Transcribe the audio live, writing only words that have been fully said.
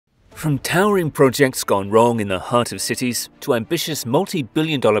From towering projects gone wrong in the heart of cities to ambitious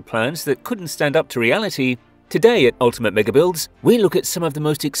multi-billion-dollar plans that couldn't stand up to reality, today at Ultimate Mega Builds, we look at some of the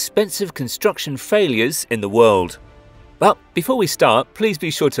most expensive construction failures in the world. But before we start, please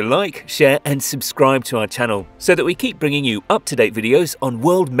be sure to like, share and subscribe to our channel so that we keep bringing you up-to-date videos on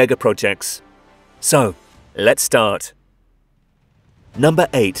world mega projects. So, let's start. Number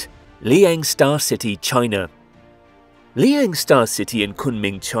 8. Liyang Star City, China. Liyang Star City in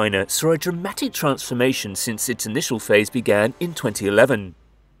Kunming, China saw a dramatic transformation since its initial phase began in 2011.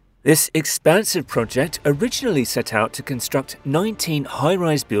 This expansive project originally set out to construct 19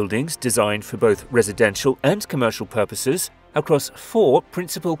 high-rise buildings designed for both residential and commercial purposes across 4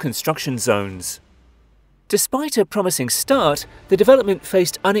 principal construction zones. Despite a promising start, the development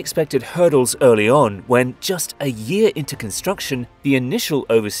faced unexpected hurdles early on when, just a year into construction, the initial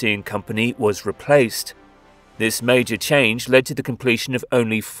overseeing company was replaced. This major change led to the completion of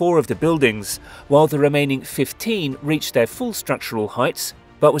only 4 of the buildings, while the remaining 15 reached their full structural heights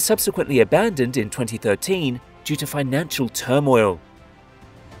but were subsequently abandoned in 2013 due to financial turmoil.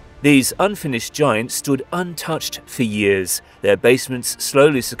 These unfinished giants stood untouched for years, their basements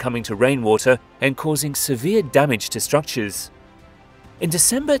slowly succumbing to rainwater and causing severe damage to structures. In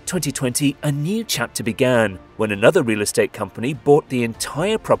December 2020, a new chapter began when another real estate company bought the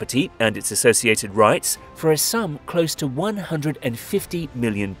entire property and its associated rights for a sum close to $150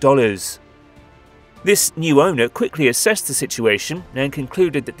 million. This new owner quickly assessed the situation and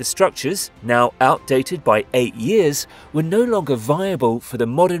concluded that the structures, now outdated by 8 years, were no longer viable for the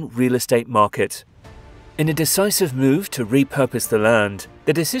modern real estate market. In a decisive move to repurpose the land,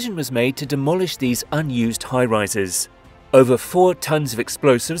 the decision was made to demolish these unused high-rises. Over 4 tons of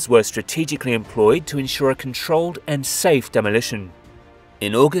explosives were strategically employed to ensure a controlled and safe demolition.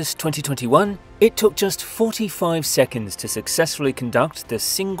 In August 2021, it took just 45 seconds to successfully conduct the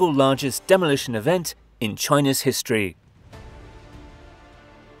single largest demolition event in China's history.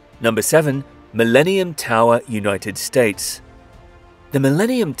 Number 7. Millennium Tower, United States. The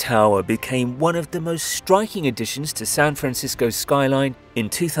Millennium Tower became one of the most striking additions to San Francisco's skyline in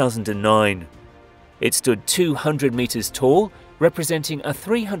 2009. It stood 200 meters tall, representing a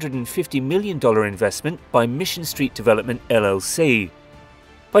 $350 million investment by Mission Street Development LLC.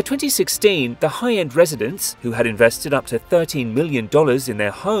 By 2016, the high-end residents, who had invested up to $13 million in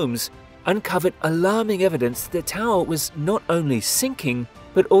their homes, uncovered alarming evidence that the tower was not only sinking,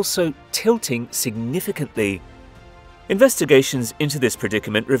 but also tilting significantly. Investigations into this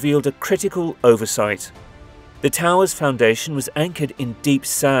predicament revealed a critical oversight. The tower's foundation was anchored in deep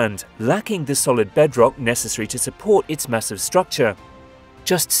sand, lacking the solid bedrock necessary to support its massive structure.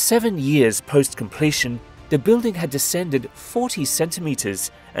 Just 7 years post-completion, the building had descended 40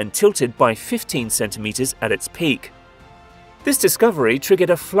 centimeters and tilted by 15 centimeters at its peak. This discovery triggered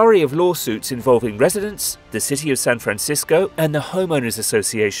a flurry of lawsuits involving residents, the City of San Francisco, and the Homeowners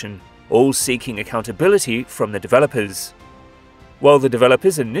Association, all seeking accountability from the developers. While the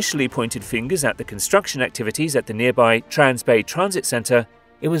developers initially pointed fingers at the construction activities at the nearby Transbay Transit Center,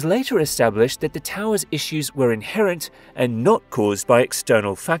 it was later established that the tower's issues were inherent and not caused by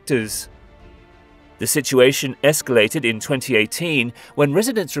external factors. The situation escalated in 2018 when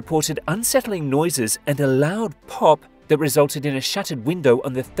residents reported unsettling noises and a loud pop that resulted in a shattered window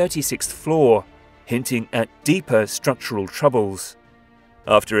on the 36th floor, hinting at deeper structural troubles.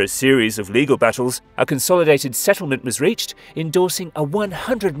 After a series of legal battles, a consolidated settlement was reached, endorsing a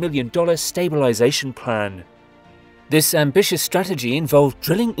 $100 million stabilization plan. This ambitious strategy involved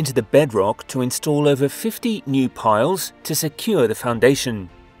drilling into the bedrock to install over 50 new piles to secure the foundation.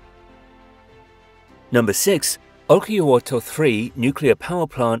 Number 6. OLKILUOTO 3 Nuclear Power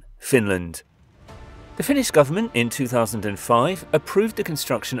Plant, Finland. The Finnish government in 2005 approved the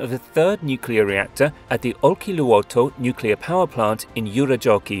construction of a 3rd nuclear reactor at the OLKILUOTO nuclear power plant in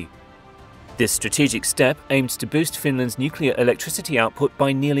Urajoki. This strategic step aims to boost Finland's nuclear electricity output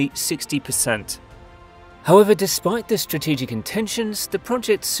by nearly 60%. However, despite the strategic intentions, the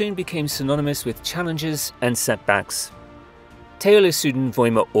project soon became synonymous with challenges and setbacks. Teollisuuden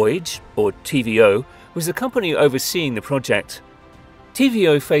Voima Oy, or TVO, was the company overseeing the project.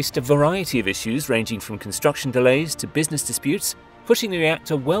 TVO faced a variety of issues ranging from construction delays to business disputes, pushing the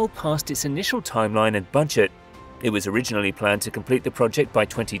reactor well past its initial timeline and budget. It was originally planned to complete the project by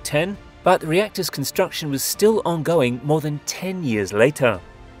 2010, but the reactor's construction was still ongoing more than 10 years later.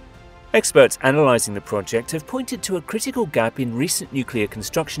 Experts analysing the project have pointed to a critical gap in recent nuclear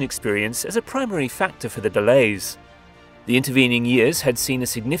construction experience as a primary factor for the delays. The intervening years had seen a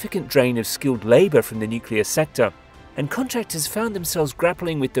significant drain of skilled labour from the nuclear sector, and contractors found themselves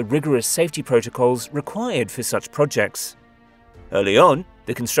grappling with the rigorous safety protocols required for such projects. Early on,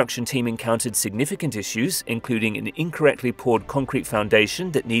 The construction team encountered significant issues, including an incorrectly poured concrete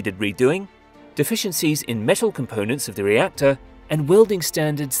foundation that needed redoing, deficiencies in metal components of the reactor, and welding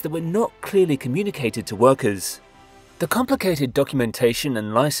standards that were not clearly communicated to workers. The complicated documentation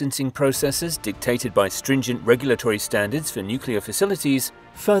and licensing processes dictated by stringent regulatory standards for nuclear facilities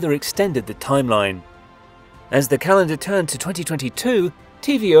further extended the timeline. As the calendar turned to 2022,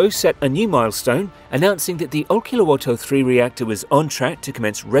 TVO set a new milestone, announcing that the OLKILUOTO 3 reactor was on track to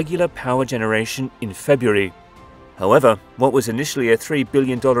commence regular power generation in February. However, what was initially a $3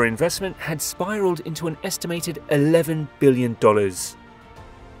 billion investment had spiraled into an estimated $11 billion.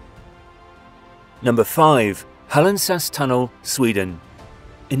 Number 5. HALLANDSAS Tunnel, Sweden.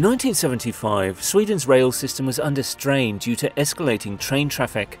 In 1975, Sweden's rail system was under strain due to escalating train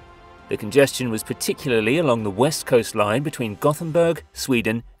traffic. The congestion was particularly along the west coast line between Gothenburg,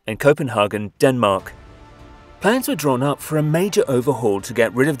 Sweden, and Copenhagen, Denmark. Plans were drawn up for a major overhaul to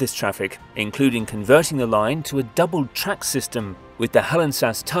get rid of this traffic, including converting the line to a doubled track system with the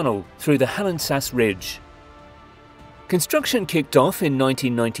HALLANDSAS Tunnel through the HALLANDSAS Ridge. Construction kicked off in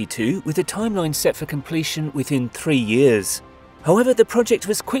 1992 with a timeline set for completion within 3 years. However, the project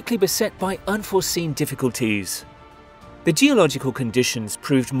was quickly beset by unforeseen difficulties. The geological conditions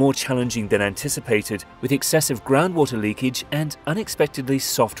proved more challenging than anticipated, with excessive groundwater leakage and unexpectedly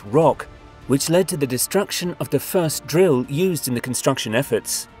soft rock, which led to the destruction of the first drill used in the construction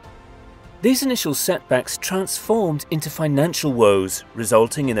efforts. These initial setbacks transformed into financial woes,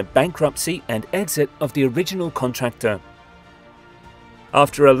 resulting in the bankruptcy and exit of the original contractor.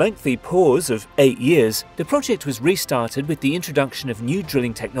 After a lengthy pause of 8 years, the project was restarted with the introduction of new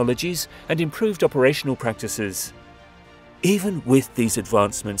drilling technologies and improved operational practices. Even with these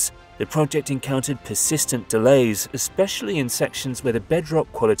advancements, the project encountered persistent delays, especially in sections where the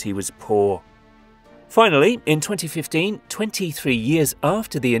bedrock quality was poor. Finally, in 2015, 23 years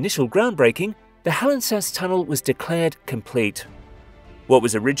after the initial groundbreaking, the HALLANDSAS tunnel was declared complete. What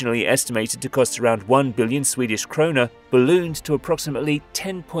was originally estimated to cost around 1 billion Swedish krona ballooned to approximately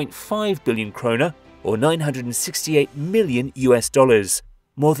 10.5 billion krona, or $968 million,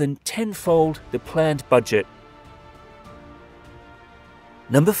 more than tenfold the planned budget.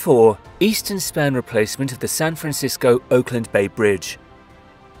 Number 4. Eastern span replacement of the San Francisco Oakland Bay Bridge.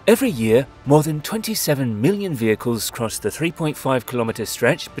 Every year, more than 27 million vehicles cross the 3.5-kilometer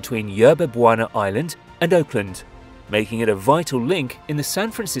stretch between Yerba Buena Island and Oakland, making it a vital link in the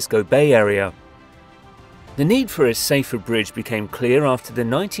San Francisco Bay Area. The need for a safer bridge became clear after the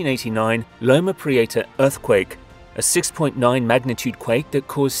 1989 Loma Prieta earthquake, a 6.9 magnitude quake that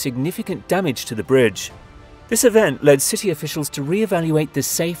caused significant damage to the bridge. This event led city officials to re-evaluate the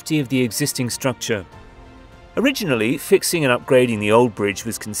safety of the existing structure. Originally, fixing and upgrading the old bridge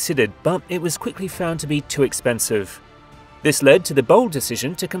was considered, but it was quickly found to be too expensive. This led to the bold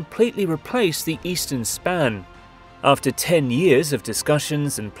decision to completely replace the eastern span. After 10 years of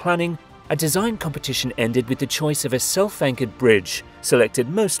discussions and planning, a design competition ended with the choice of a self-anchored bridge, selected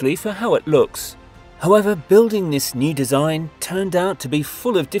mostly for how it looks. However, building this new design turned out to be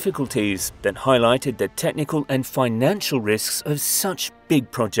full of difficulties that highlighted the technical and financial risks of such big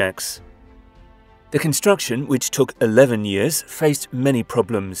projects. The construction, which took 11 years, faced many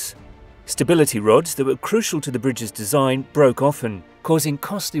problems. Stability rods that were crucial to the bridge's design broke often, causing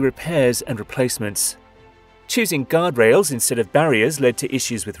costly repairs and replacements. Choosing guardrails instead of barriers led to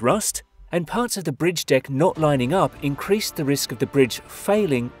issues with rust, and parts of the bridge deck not lining up increased the risk of the bridge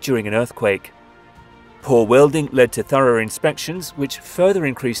failing during an earthquake. Poor welding led to thorough inspections, which further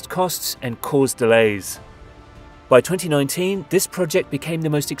increased costs and caused delays. By 2019, this project became the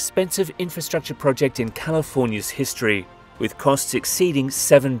most expensive infrastructure project in California's history, with costs exceeding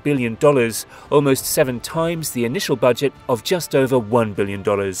 $7 billion, almost 7 times the initial budget of just over $1 billion.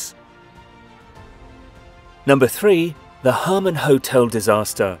 Number 3. The HARMON Hotel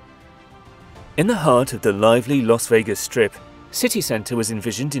disaster. In the heart of the lively Las Vegas Strip, City Center was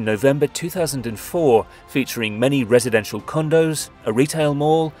envisioned in November 2004, featuring many residential condos, a retail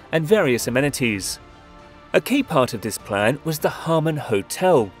mall, and various amenities. A key part of this plan was the HARMON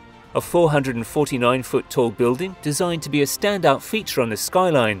Hotel, a 449-foot tall building designed to be a standout feature on the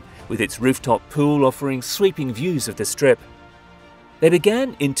skyline, with its rooftop pool offering sweeping views of the Strip. They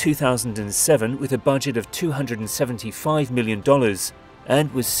began in 2007 with a budget of $275 million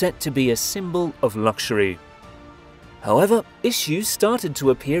and was set to be a symbol of luxury. However, issues started to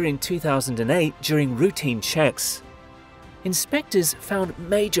appear in 2008 during routine checks. Inspectors found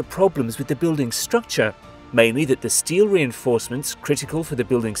major problems with the building's structure, mainly that the steel reinforcements critical for the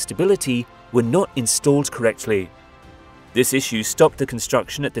building's stability were not installed correctly. This issue stopped the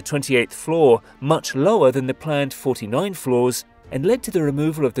construction at the 28th floor, much lower than the planned 49 floors, and led to the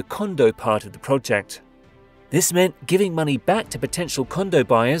removal of the condo part of the project. This meant giving money back to potential condo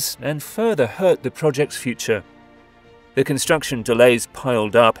buyers and further hurt the project's future. The construction delays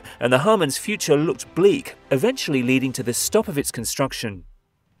piled up, and the HARMON's future looked bleak, eventually leading to the stop of its construction.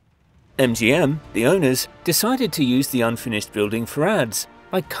 MGM, the owners, decided to use the unfinished building for ads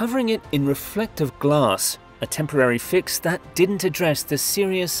by covering it in reflective glass, a temporary fix that didn't address the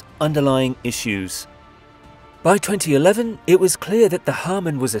serious underlying issues. By 2011, it was clear that the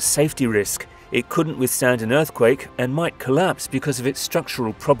HARMON was a safety risk. It couldn't withstand an earthquake and might collapse because of its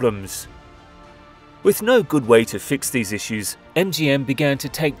structural problems. With no good way to fix these issues, MGM began to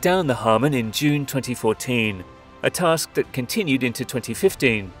take down the HARMON in June 2014, a task that continued into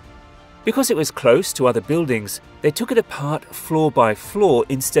 2015. Because it was close to other buildings, they took it apart floor by floor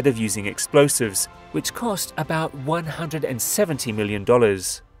instead of using explosives, which cost about $170 million.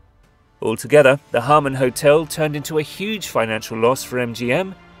 Altogether, the HARMON Hotel turned into a huge financial loss for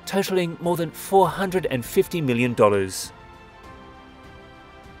MGM, totaling more than $450 million.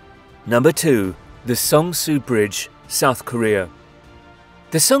 Number 2. The SEONGSU Bridge, South Korea.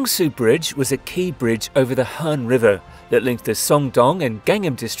 The SEONGSU Bridge was a key bridge over the Han River that linked the Songdong and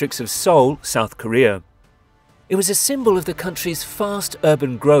Gangnam districts of Seoul, South Korea. It was a symbol of the country's fast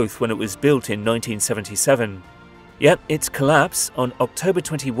urban growth when it was built in 1977. Yet its collapse on October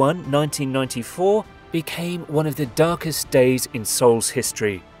 21, 1994 became one of the darkest days in Seoul's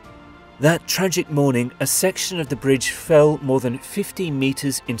history. That tragic morning, a section of the bridge fell more than 50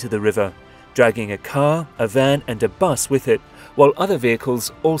 meters into the river, dragging a car, a van and a bus with it, while other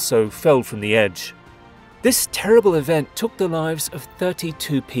vehicles also fell from the edge. This terrible event took the lives of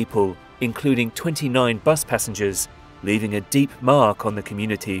 32 people, including 29 bus passengers, leaving a deep mark on the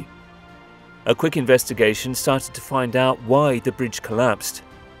community. A quick investigation started to find out why the bridge collapsed.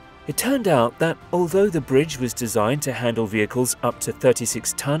 It turned out that although the bridge was designed to handle vehicles up to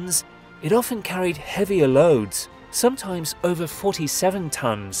 36 tons, it often carried heavier loads, sometimes over 47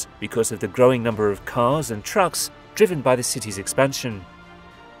 tons, because of the growing number of cars and trucks driven by the city's expansion.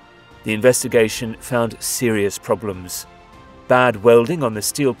 The investigation found serious problems. Bad welding on the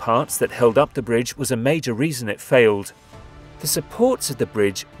steel parts that held up the bridge was a major reason it failed. The supports of the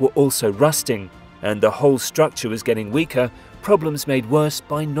bridge were also rusting, and the whole structure was getting weaker, problems made worse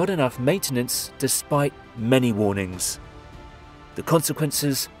by not enough maintenance despite many warnings. The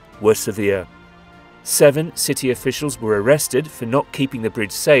consequences were severe. 7 city officials were arrested for not keeping the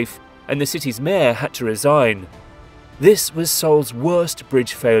bridge safe, and the city's mayor had to resign. This was Seoul's worst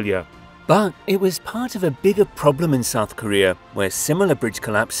bridge failure, but it was part of a bigger problem in South Korea, where similar bridge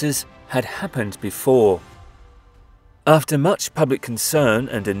collapses had happened before. After much public concern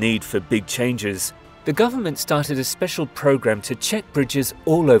and a need for big changes, the government started a special program to check bridges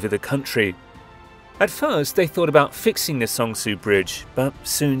all over the country. At first, they thought about fixing the SEONGSU Bridge, but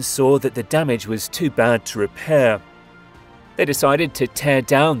soon saw that the damage was too bad to repair. They decided to tear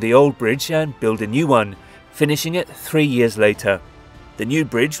down the old bridge and build a new one, finishing it 3 years later. The new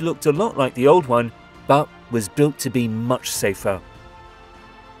bridge looked a lot like the old one, but was built to be much safer.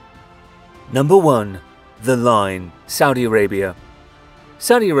 Number 1. The Line, Saudi Arabia.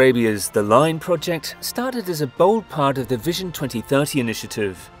 Saudi Arabia's The Line project started as a bold part of the Vision 2030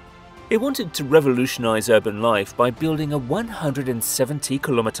 initiative. It wanted to revolutionize urban life by building a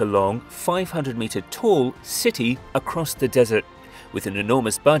 170-kilometer-long, 500-meter-tall city across the desert, with an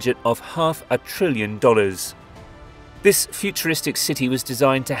enormous budget of $500 billion. This futuristic city was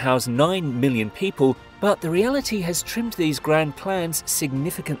designed to house 9 million people, but the reality has trimmed these grand plans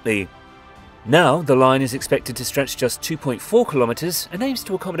significantly. Now, the line is expected to stretch just 2.4 kilometers and aims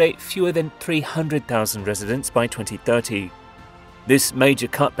to accommodate fewer than 300,000 residents by 2030. This major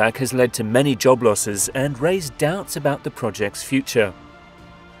cutback has led to many job losses and raised doubts about the project's future.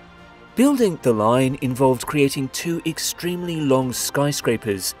 Building the line involved creating 2 extremely long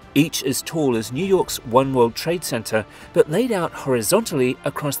skyscrapers, each as tall as New York's One World Trade Center, but laid out horizontally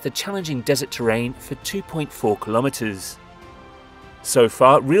across the challenging desert terrain for 2.4 kilometers. So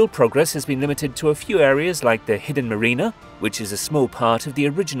far, real progress has been limited to a few areas like the hidden marina, which is a small part of the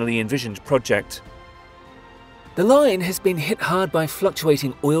originally envisioned project. The line has been hit hard by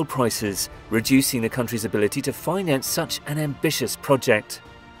fluctuating oil prices, reducing the country's ability to finance such an ambitious project.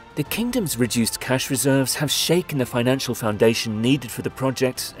 The kingdom's reduced cash reserves have shaken the financial foundation needed for the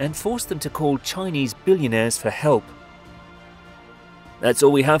project and forced them to call Chinese billionaires for help. That's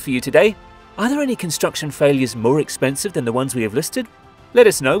all we have for you today. Are there any construction failures more expensive than the ones we have listed? Let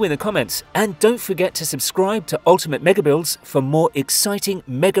us know in the comments, and don't forget to subscribe to Ultimate Mega Builds for more exciting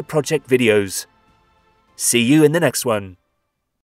mega project videos. See you in the next one.